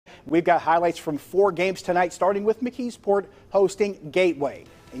We've got highlights from 4 games tonight, starting with McKeesport hosting Gateway.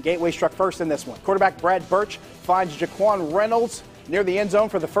 And Gateway struck first in this one. Quarterback Brad Birch finds Jaquan Reynolds near the end zone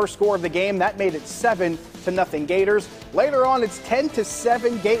for the first score of the game. That made it 7-0 Gators. Later on, it's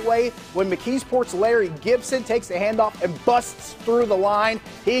 10-7 Gateway when McKeesport's Larry Gibson takes the handoff and busts through the line.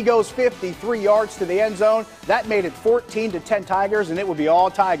 He goes 53 yards to the end zone. That made it 14-10 Tigers, and it would be all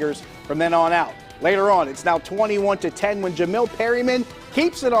Tigers from then on out. Later on, it's now 21-10 when Jamil Perryman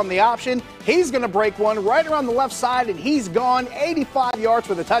keeps it on the option. He's going to break one right around the left side, and he's gone 85 yards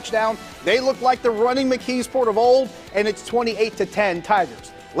for the touchdown. They look like the running McKeesport of old, and it's 28-10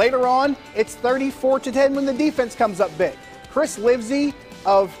 Tigers. Later on, it's 34-10 when the defense comes up big. Chris Livesey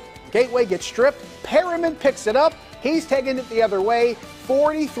of Gateway gets stripped. Perryman picks it up. He's taking it the other way.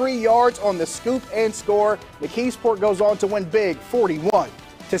 43 yards on the scoop and score. McKeesport goes on to win big,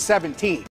 41-17.